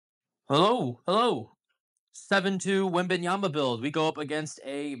Hello. 7-2 Wembenyama build. We go up against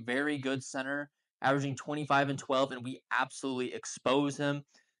a very good center, averaging 25 and 12, and we absolutely expose him.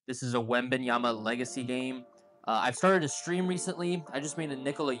 This is a Wembenyama legacy game. I've started a stream recently. I just made a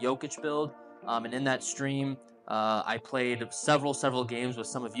Nikola Jokic build, and in that stream, I played several games with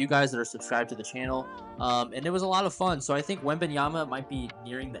some of you guys that are subscribed to the channel, and it was a lot of fun. So I think Wembenyama might be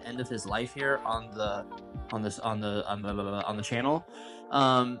nearing the end of his life here on the channel.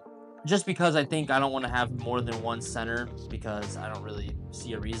 Just because I think I don't want to have more than one center, because I don't really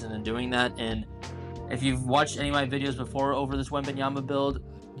see a reason in doing that. And if you've watched any of my videos before over this Wembenyama build,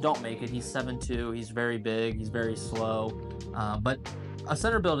 don't make it. He's 7'2", he's very big, he's very slow, but a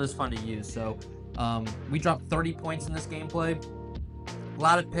center build is fun to use. So we dropped 30 points in this gameplay, a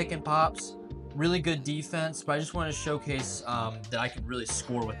lot of pick and pops, really good defense, but I just want to showcase that I can really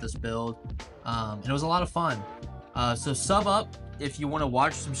score with this build, and it was a lot of fun. So sub up if you want to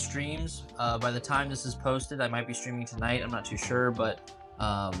watch some streams. By the time this is posted, I might be streaming tonight. I'm not too sure, but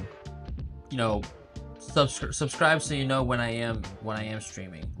you know, subscribe so you know when I am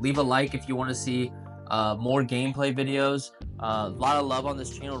streaming. Leave a like if you want to see more gameplay videos. A lot of love on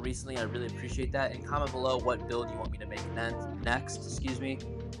this channel recently. I really appreciate that. And comment below what build you want me to make next. Excuse me.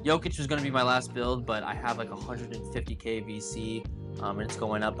 Jokic was going to be my last build, but I have like 150k VC. And it's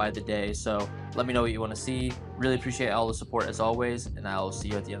going up by the day, so let me know what you want to see. Really appreciate all the support as always, and I'll see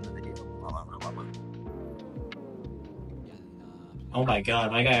you at the end of the video. Oh my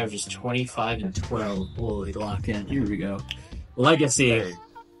god, my guy averages 25 and 12. Holy, lock in. Here we go. Legacy. Hey.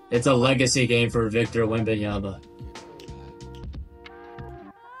 It's a legacy game for Victor Wembanyama.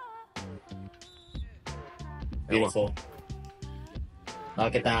 Beautiful.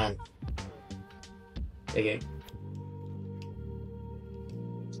 Lock it down. Big game.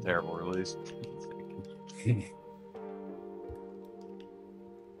 Terrible release. See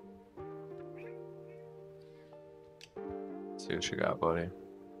what you got, buddy.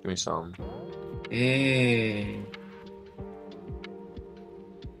 Give me some. He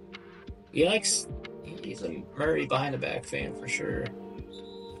likes. He's a Murray behind the back fan for sure.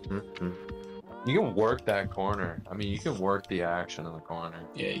 Mm-hmm. You can work that corner. I mean, you can work the action in the corner.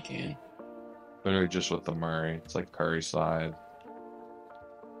 Yeah, you can. Literally just with the Murray. It's like Curry slide.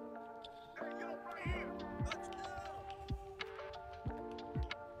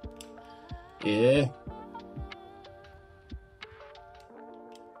 Yeah.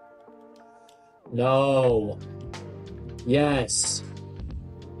 No. Yes.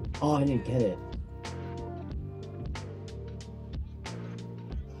 Oh, I didn't get it.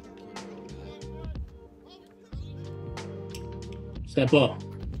 Step up.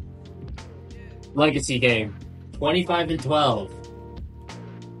 Legacy game. 25 and 12.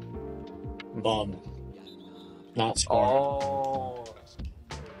 Bum. Not scoring. Oh.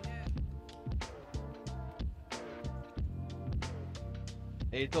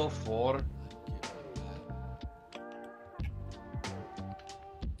 $804.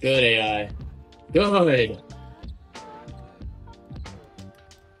 Good AI. Good.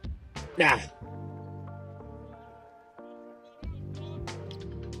 Nah.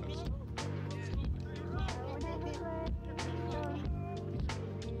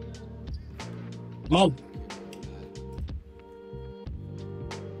 Mom.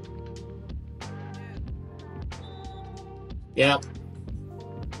 Yep.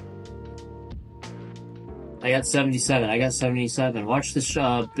 I got 77. Watch this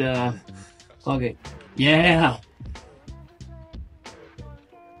okay. Yeah.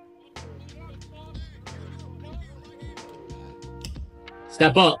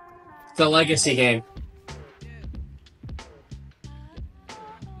 Step up. It's a legacy game.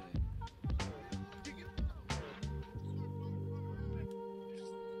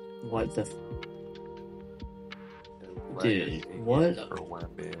 What the dude,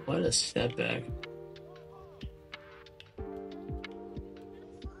 what a step back.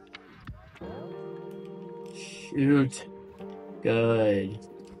 Shoot. Good.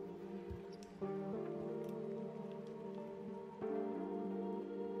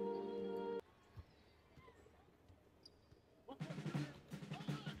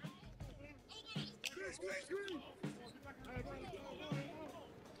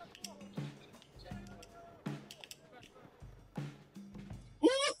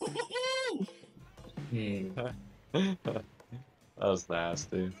 That was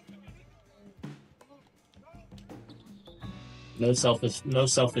nasty. No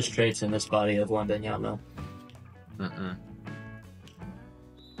selfish traits in this body of Wembanyama. Mm-mm.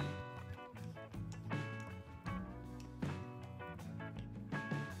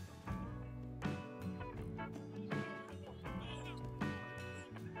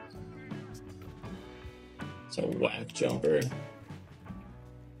 It's a whack jumper.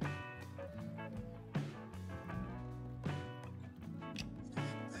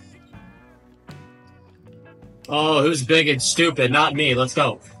 Oh, who's big and stupid? Not me. Let's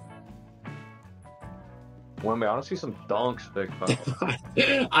go. Wemby, I want to see some dunks, big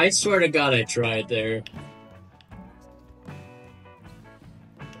fella. I swear to God, I tried there.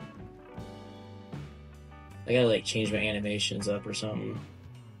 I gotta like change my animations up or something.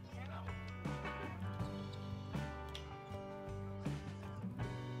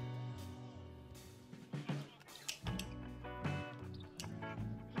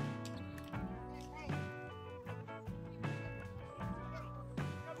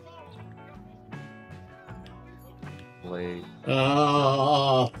 Late.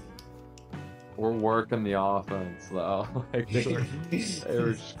 Oh, We're working the offense though. Like they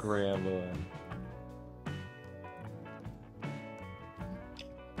were scrambling.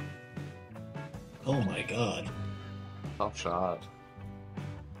 oh my God. Tough shot.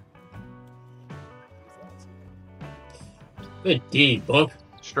 Good D, book.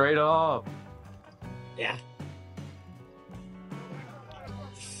 Straight up. Yeah.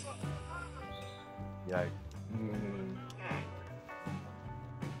 Yikes.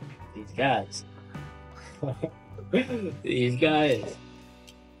 These guys. These guys.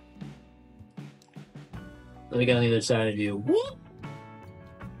 Let me get on the other side of you. Whoop.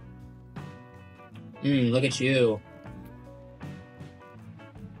 Look at you.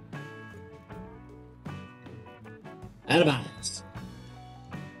 Out of bounds.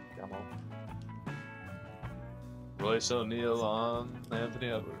 Come on. Royce O'Neal on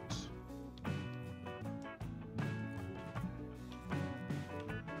Anthony Edwards.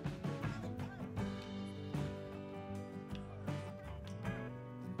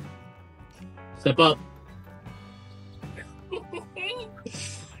 Step up.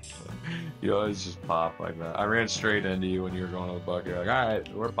 You always just pop like that. I ran straight into you when you were going to the bucket. You're like, all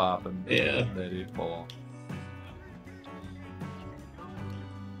right, we're popping. Yeah. And then he'd fall.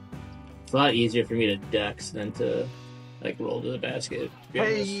 It's a lot easier for me to dex than to like roll to the basket. to be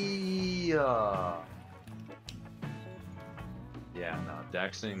honest. Hey! Yeah, no,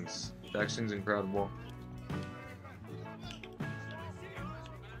 Dexing's incredible.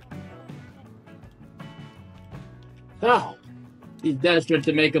 Oh, he's desperate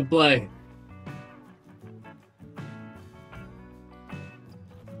to make a play.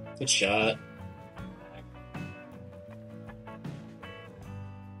 Good shot.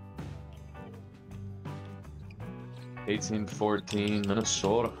 Eighteen 14,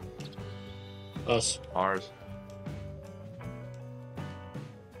 Minnesota. Us. Ours.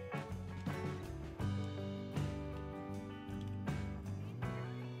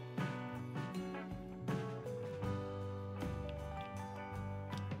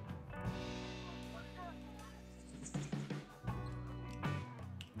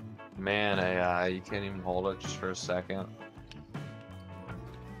 Man, AI, you can't even hold it just for a second.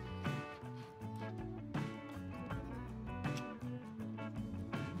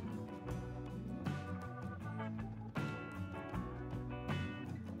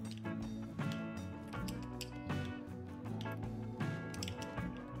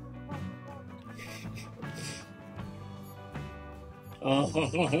 Oh.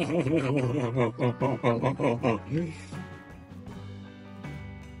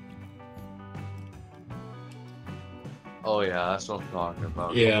 Oh yeah, that's what I'm talking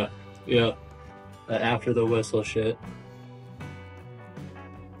about. Yeah, yeah. After the whistle shit.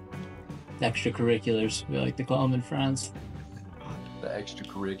 Extracurriculars, we like to call them in France. The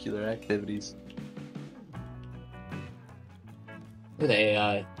extracurricular activities. Look at the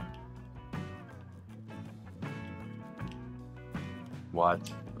AI. What?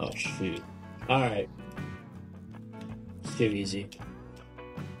 Oh, shoot. Alright. It's too easy.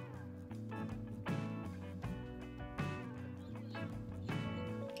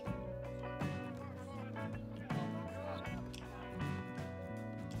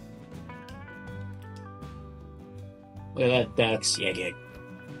 Look at that Dex. Yeah, yeah.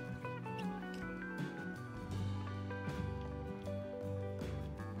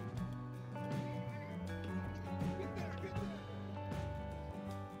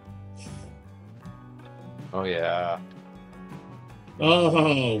 Oh yeah.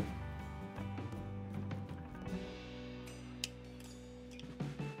 Oh!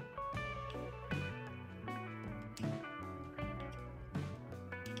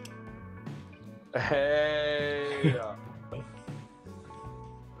 Hey.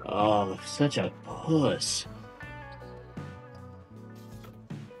 Oh, such a puss.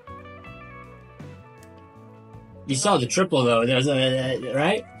 You saw the triple though, there's a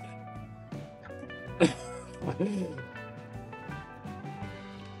right?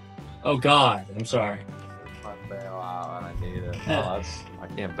 Oh God, I'm sorry. I bail out and I need it. Oh, I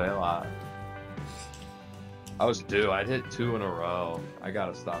can't bail out. I was due. I hit 2 in a row. I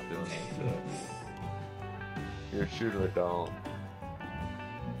gotta stop doing that shit. You're a shooter, don't.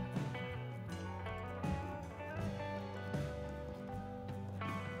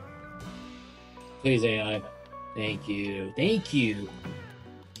 Please, AI. Thank you. Thank you.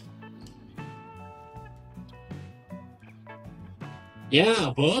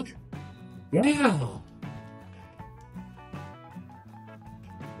 Yeah, book. Yeah.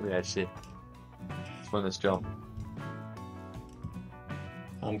 Yeah, shit. Let's win this jump.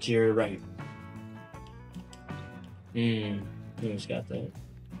 I'm to your right. Who's got that?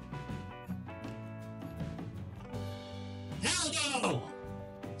 Hell no!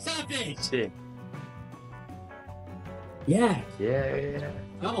 Stop it! Sick. Yeah. Yeah.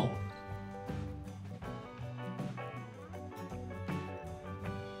 Oh.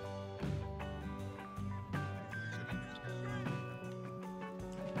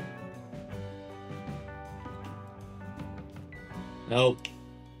 Nope.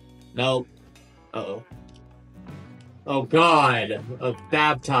 Nope. Uh-oh. Oh, God.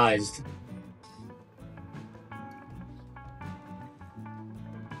 Baptized.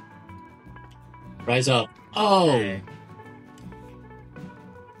 Rise up. Oh!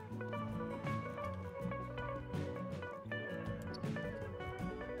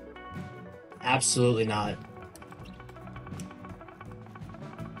 Absolutely not.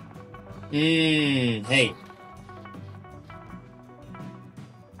 Hey.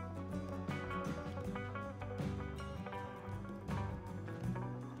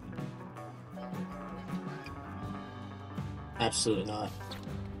 Absolutely not.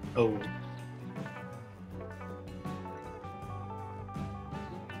 Oh.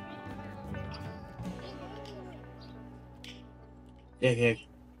 Yeah.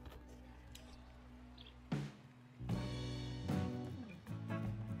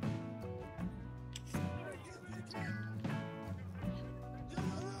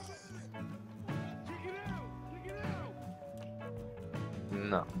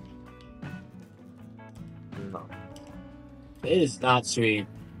 No. No. It is not sweet.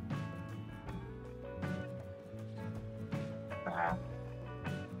 Ah.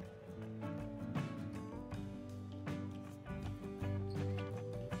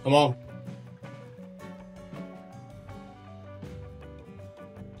 Come on.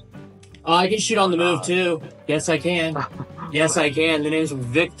 Oh, I can shoot on the move too. Yes, I can. Yes, I can. The name's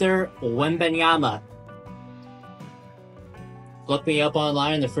Victor Wembanyama. Look me up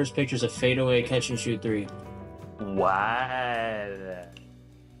online. The first picture's a fadeaway catch and shoot 3. What?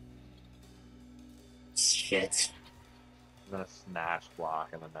 Shit. I'm gonna snatch block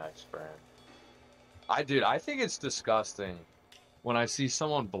in the next frame. I think it's disgusting when I see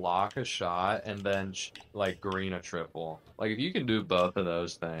someone block a shot and then like green a triple. Like if you can do both of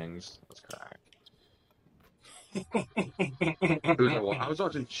those things, that's crack. I was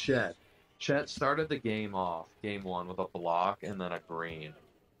watching Chet. Chet started the game off, game 1, with a block and then a green.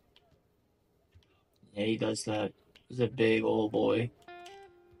 Yeah, he does that. He's a big old boy.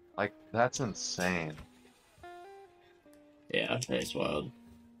 Like that's insane. Yeah, that's wild.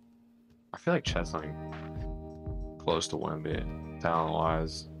 I feel like Chet's like close to WEMBY,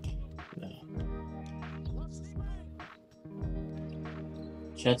 talent-wise. No.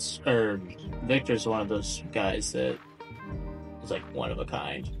 Victor's one of those guys that is like one of a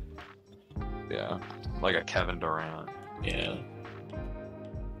kind. Yeah, like a Kevin Durant. Yeah.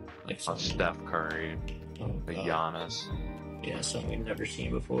 Like A Steph Curry. Oh, A God. Giannis. Yeah, something we've never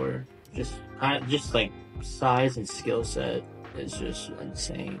seen before. Just like size and skill set is just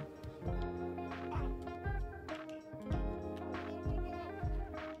insane.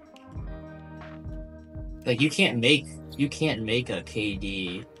 Like you can't make a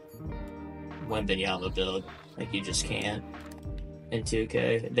KD Wembanyama build. Like you just can't in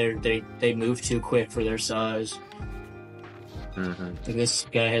 2K. They move too quick for their size. Mm-hmm. Like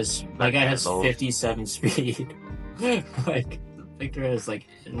my guy has 57 speed. Like Victor has like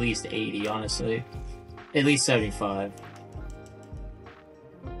at least 80, honestly. At least 75.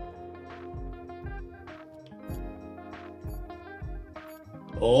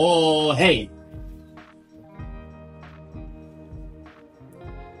 Oh, hey.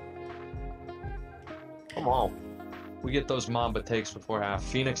 Come on. We get those Mamba takes before half.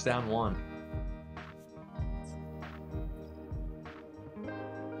 Phoenix down 1.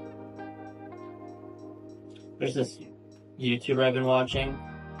 There's this YouTuber I've been watching.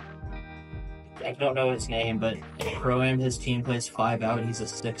 I don't know his name, but Pro-Am, his team plays 5 out. He's a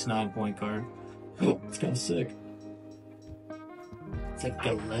 6'9" point guard. It's kind of sick. It's like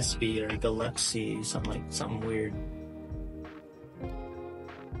Gillespie or Gillespie, something weird.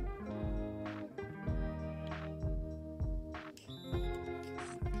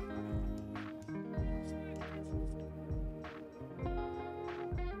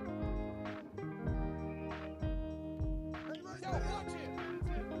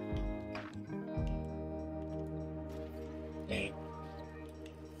 Dang.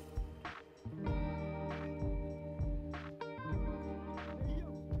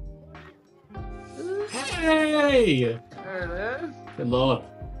 Hey! There it is. Good lord.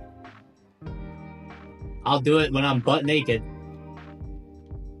 I'll do it when I'm butt naked.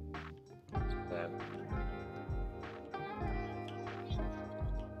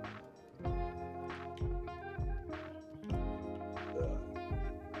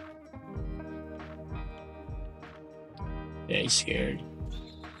 Yeah, he's scared.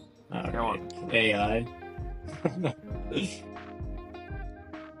 Alright. AI.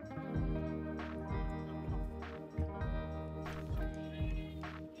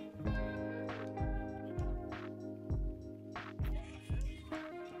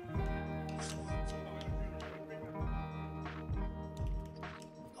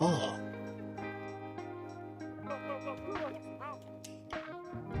 Oh.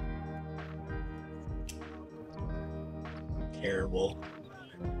 Terrible.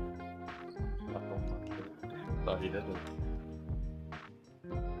 Thought he did it.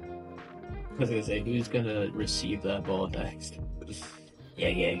 I was gonna say, who's gonna receive that ball next? Yeah.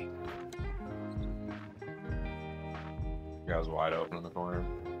 You guys wide open in the corner.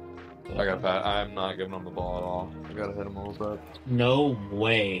 I got Pat. I'm not giving him the ball at all. I gotta hit him a little bit. No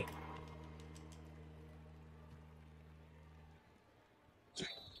way.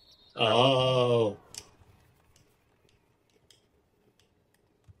 Oh.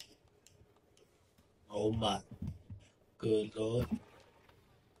 Oh my. Good lord.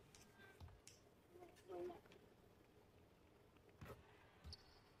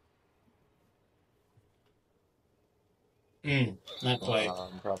 Not quite.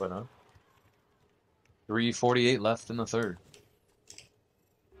 Probably not. 3:48 left in the third.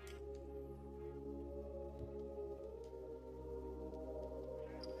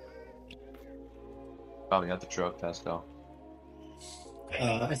 Probably got the truck test though.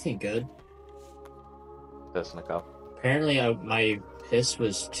 I think good. Piss in the cup. Apparently, my piss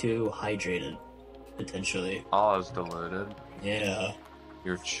was too hydrated, potentially. Oh, it's diluted. Yeah.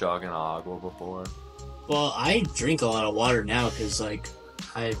 You're chugging agua before. Well, I drink a lot of water now because, like,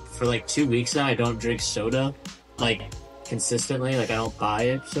 for like 2 weeks now, I don't drink soda, like, consistently. Like, I don't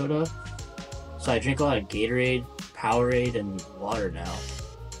buy soda. So I drink a lot of Gatorade, Powerade, and water now.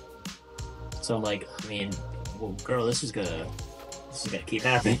 So I'm like, I mean, well, girl, this is gonna keep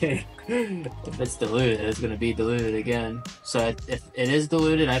happening. If it's diluted, it's gonna be diluted again. So if it is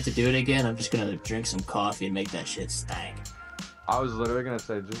diluted, I have to do it again. I'm just gonna drink some coffee and make that shit stank. I was literally gonna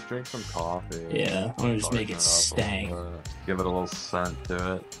say, just drink some coffee. Yeah, I'm gonna just make it stank. Give it a little scent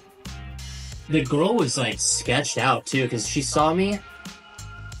to it. The girl was like sketched out too, because she saw me,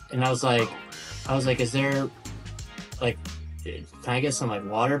 and I was like, is there, like, can I get some like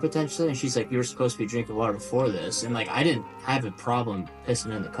water potentially? And she's like, you were supposed to be drinking water before this, and like I didn't have a problem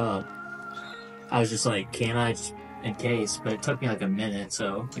pissing in the cup. I was just like, can I, just in case? But it took me like a minute,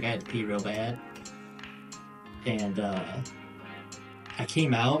 so like I had to pee real bad, and I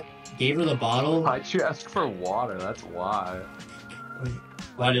came out, gave her the bottle. Why'd you ask for water? That's why.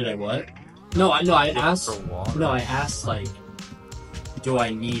 Why did I what? I asked. For water. No, I asked like, do I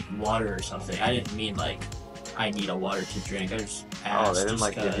need water or something? I didn't mean like, I need a water to drink. I just asked. Oh, they didn't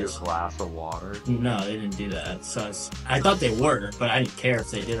like give you a cause... glass of water? No, they didn't do that. So I thought they were, but I didn't care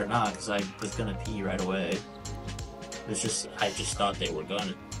if they did or not because I was gonna pee right away. I just thought they were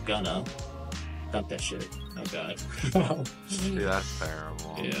gonna dump that shit. Oh god. Dude, that's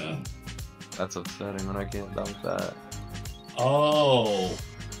terrible. Yeah. That's upsetting when I can't dump that. Oh.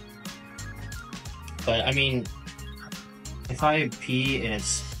 But I mean, if I pee and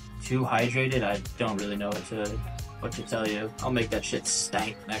it's too hydrated, I don't really know what to tell you. I'll make that shit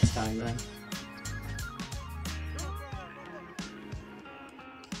stank next time then.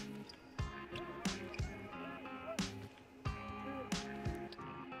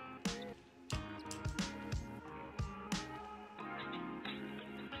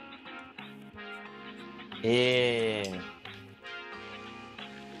 Yeah.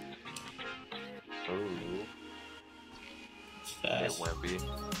 Ooh. Hey, Fast. WEMBY.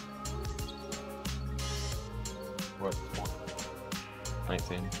 What?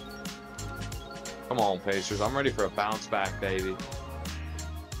 19. Come on, Pacers. I'm ready for a bounce back, baby.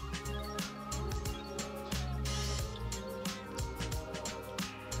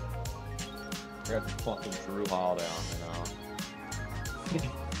 got the fucking Drew Holiday on me now.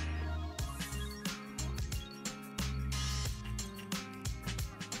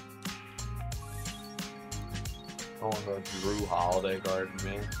 I want the Drew Holiday guarding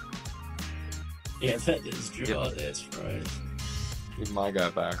me. Yeah, that is Drew Holiday. That's right. Get my guy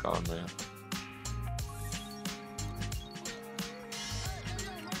back on me.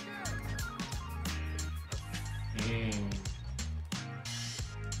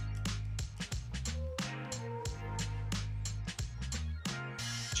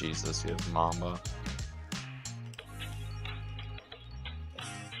 Jesus, he has Mamba.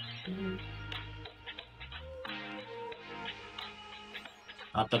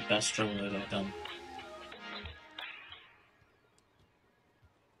 Not the best dribble that I've done.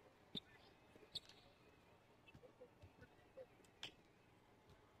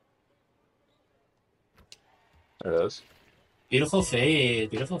 There it is. Beautiful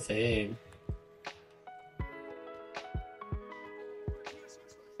fade. Beautiful fade.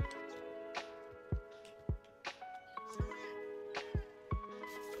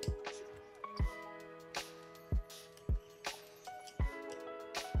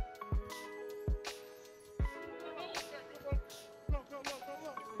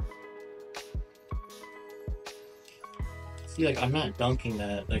 See, like, I'm not dunking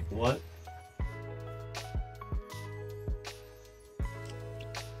that. Like, what?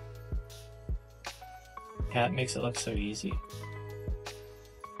 Cat makes it look so easy.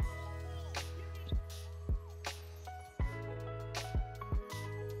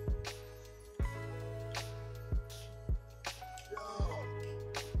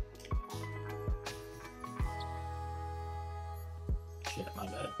 Shit, my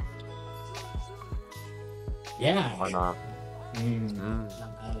bad. Yeah. Why not?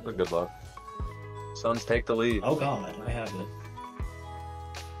 Not bad. Good luck. Suns take the lead. Oh god, I have it.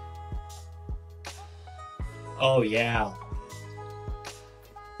 Oh yeah.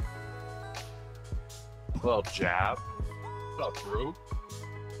 Well, jab. What up, Drew?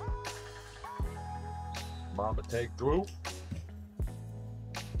 Mama take Drew.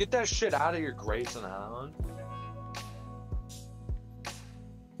 Get that shit out of your Grayson Allen.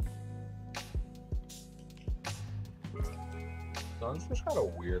 Suns just got a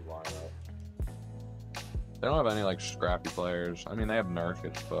weird lineup. They don't have any like scrappy players. I mean, they have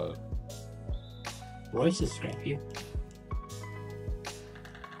Nurkic, but Royce is scrappy.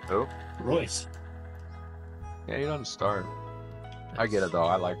 who? Royce. Yeah, he doesn't start. I get it though.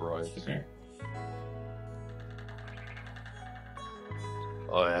 I like Royce. Fair.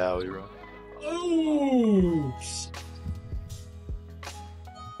 Oh yeah, we run. Oops.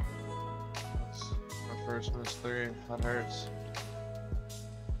 My first miss three. That hurts.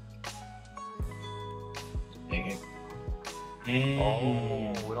 Dang it.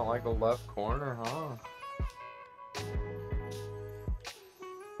 Oh, we don't like the left corner, huh?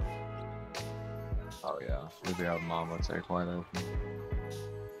 Oh yeah, maybe have Mama take wide open.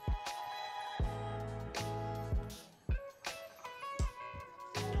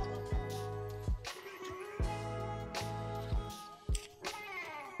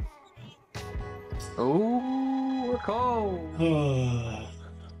 Oh, we're cold.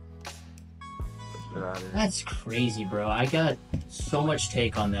 Get out of here. That's crazy, bro. I got so much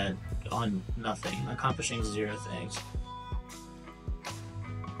take on that, on nothing, accomplishing zero things.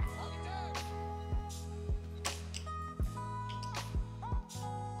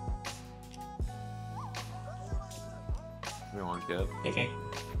 We want to get. Okay.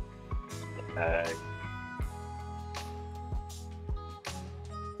 Hey.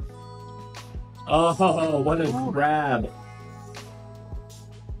 Oh, what a grab.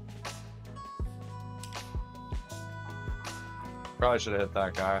 Probably should have hit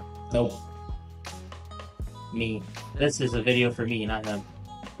that guy. Nope. Me. This is a video for me, not him.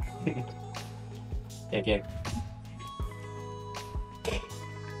 Okay.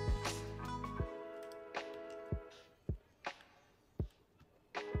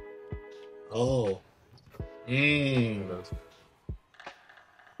 Oh. It is.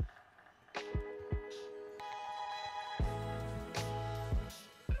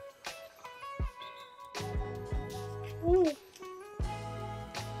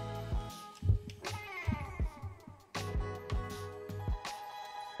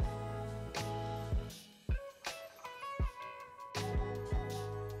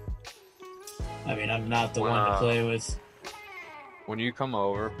 I mean, I'm not the one to play with. When you come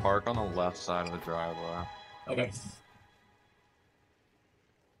over, park on the left side of the driveway. Okay.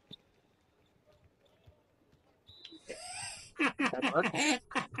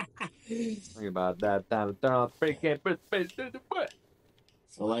 Think about that.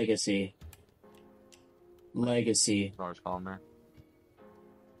 It's a legacy. Legacy. Norris calling there.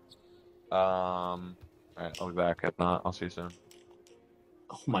 Alright, I'll be back. If not, I'll see you soon.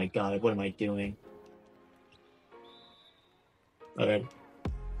 Oh my god, what am I doing? Okay.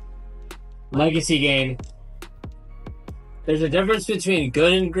 Legacy game. There's a difference between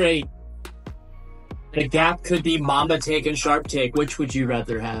good and great. The gap could be Mamba take and Sharp take. Which would you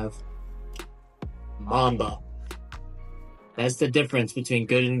rather have? Mamba. That's the difference between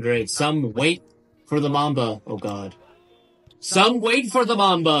good and great. Some wait for the Mamba. Oh god. Some wait for the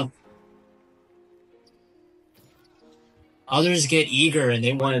Mamba. Others get eager and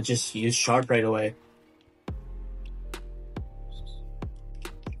they want to just use Sharp right away.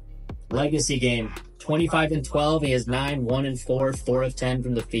 Legacy game. 25 and 12. He has 9, 1 and 4, 4 of 10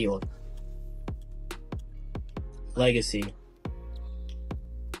 from the field. Legacy.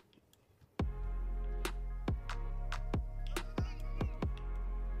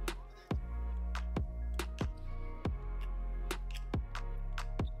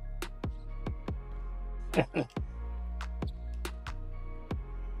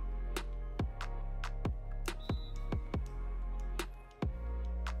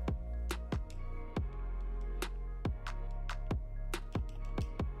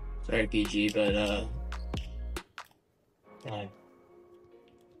 Sorry, PG, but yeah.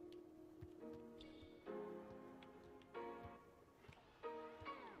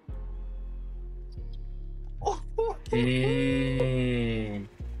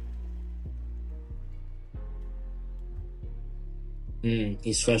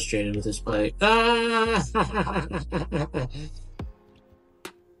 He's frustrated with his play. Ah!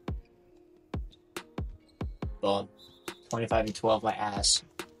 Well, 25 and 12, my ass.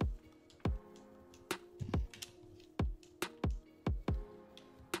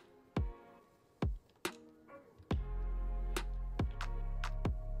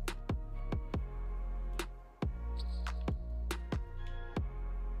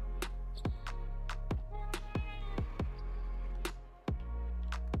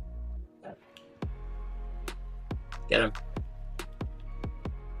 Get him.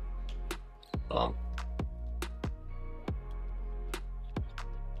 Bomb.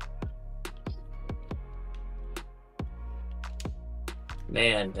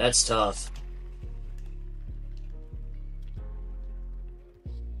 Man, that's tough.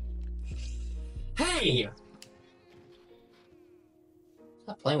 Hey!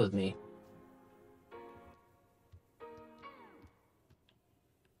 Stop playing with me.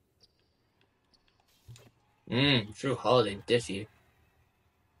 True holiday diffy.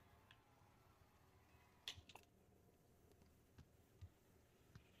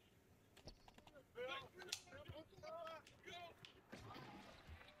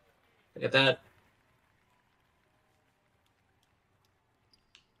 Look at that.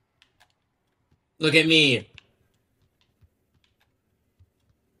 Look at me.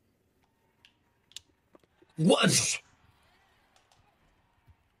 What?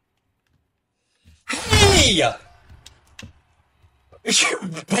 Hey!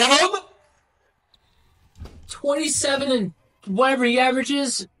 You bum? 27 and whatever he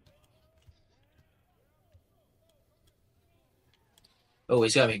averages. Oh,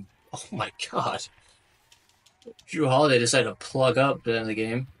 he's got me. Oh my god. Drew Holiday decided to plug up at the end of the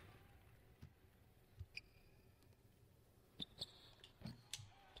game.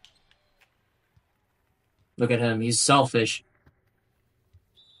 Look at him. He's selfish.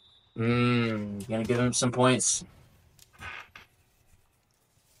 Gonna give him some points.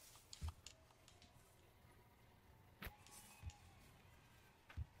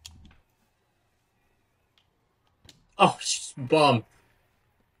 Oh, bum.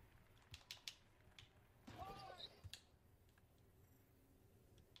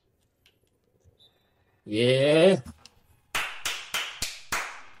 Yeah.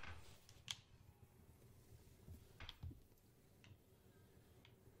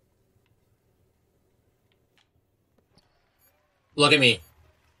 Look at me.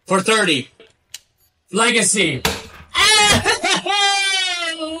 For 30. Legacy.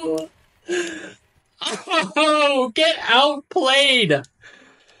 Oh, get outplayed.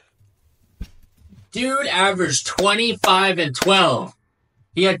 Dude averaged 25 and 12.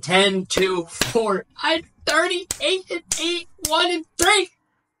 He had 10, 2, 4. I had 38 and 8, 1 and 3.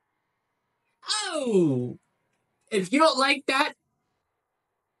 Oh. If you don't like that,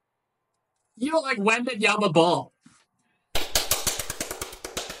 you don't like Wembanyama ball.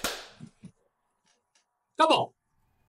 Come on.